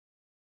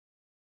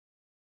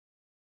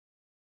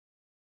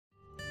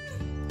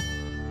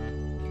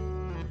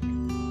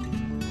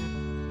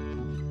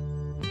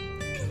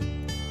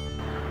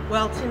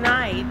Well,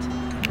 tonight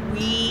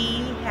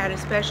we had a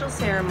special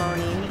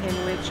ceremony in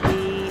which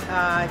we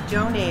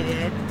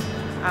donated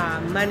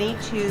money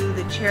to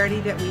the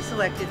charity that we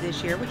selected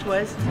this year, which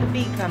was the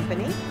Bee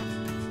Company.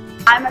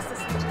 I'm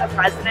assistant to the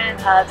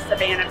president of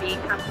Savannah Bee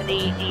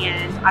Company,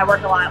 and I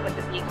work a lot with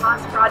the Bee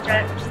Cause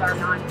Project, which is our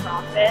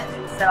nonprofit,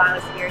 and so I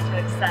was here to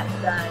accept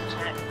the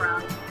check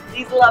from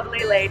these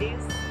lovely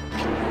ladies.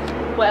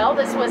 Well,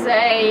 this was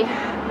a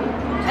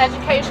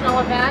educational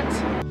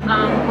event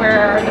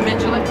where the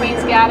Mint Julep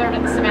Queens gathered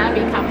at the Savannah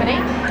Bee Company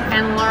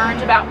and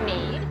learned about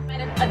mead.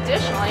 And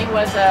additionally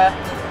was a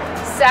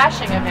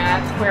sashing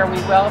event where we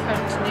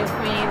welcomed new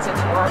queens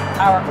into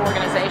our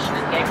organization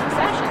and gave them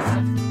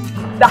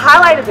sashes. The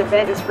highlight of the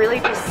event is really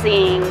just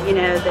seeing,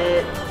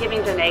 that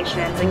giving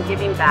donations and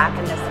giving back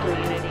in this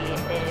community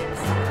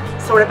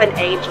is sort of an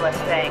ageless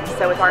thing.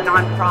 So with our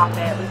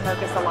nonprofit, we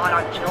focus a lot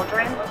on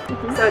children.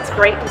 So it's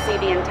great to see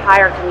the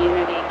entire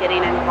community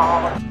getting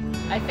involved.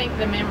 I think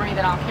the memory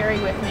that I'll carry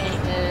with me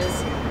is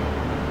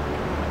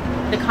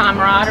the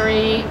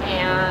camaraderie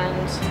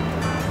and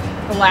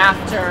the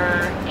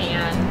laughter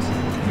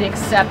and the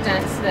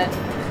acceptance that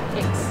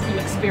you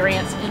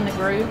experience in the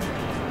group,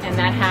 and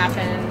that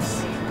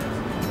happens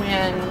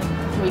when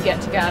we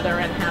get together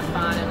and have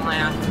fun and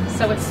laugh.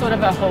 So it's sort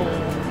of a whole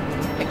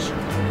picture.